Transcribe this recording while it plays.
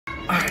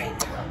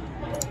Alright.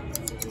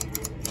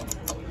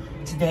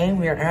 Today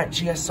we are at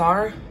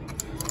GSR,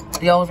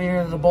 the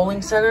elevator to the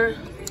bowling center.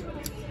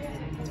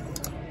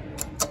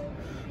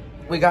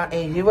 We got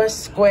a US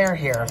square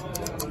here.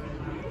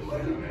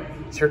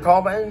 It's your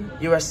call button,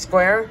 US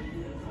square.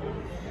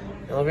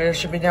 The elevator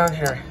should be down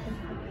here.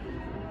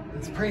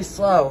 It's pretty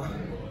slow.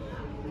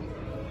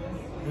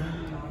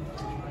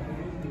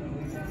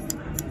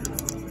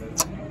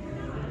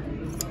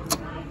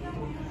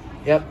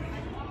 Yep.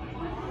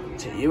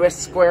 It's a US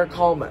square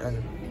call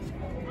button.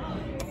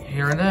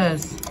 Here it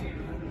is.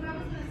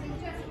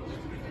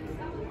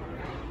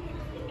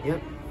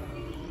 Yep.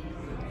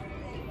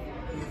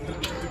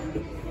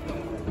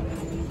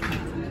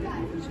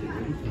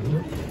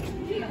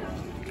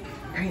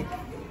 Alright,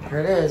 here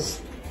it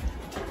is.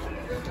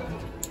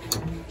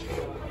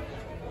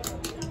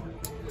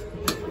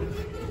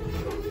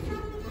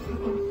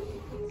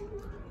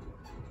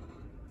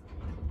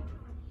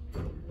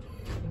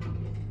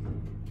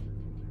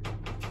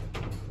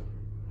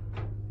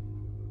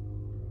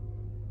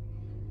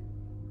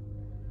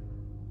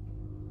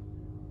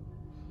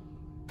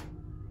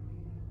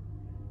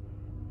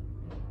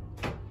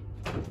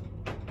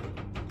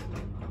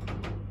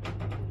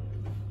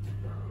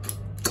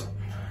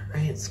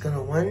 It's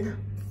gonna win.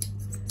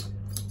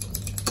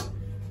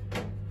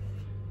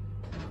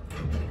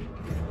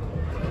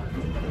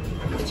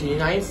 It's a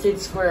United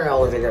States Square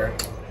elevator.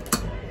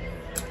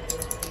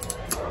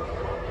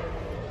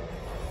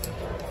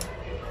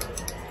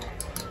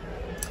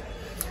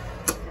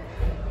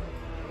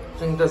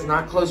 Thing does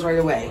not close right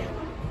away.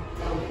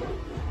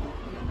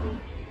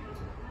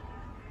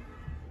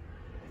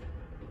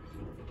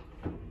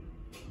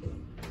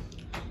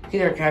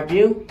 Either cab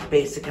view,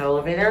 basic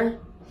elevator.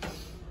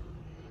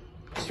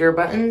 Your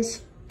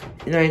buttons,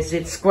 United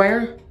States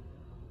Square.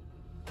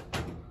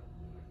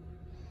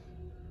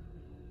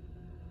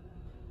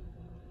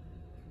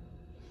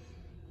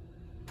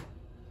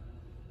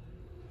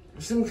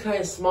 This one's kind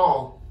of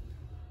small.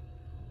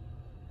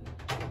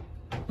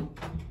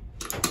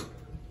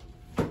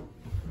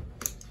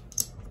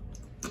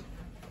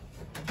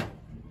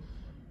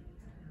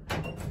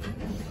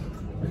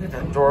 Look at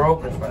that door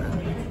open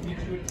button.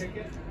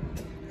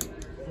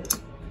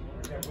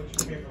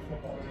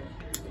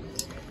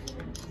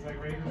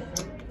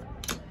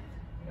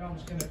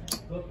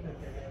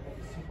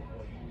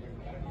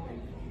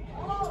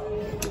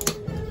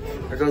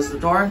 There goes the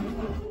door.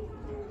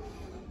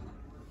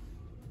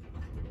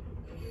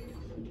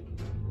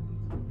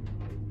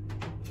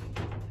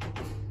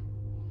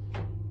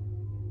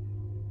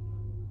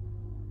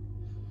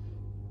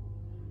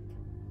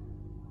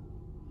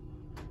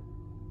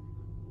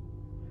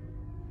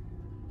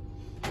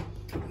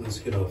 Let's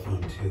get off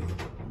on 2.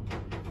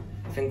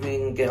 I think we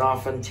can get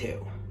off on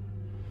 2.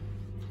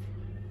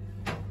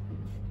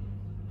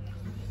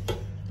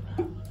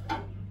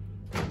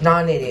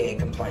 Non-ADA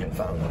compliant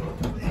phone.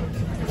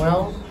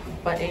 Well,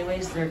 but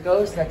anyways, there it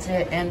goes. That's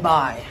it, and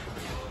bye.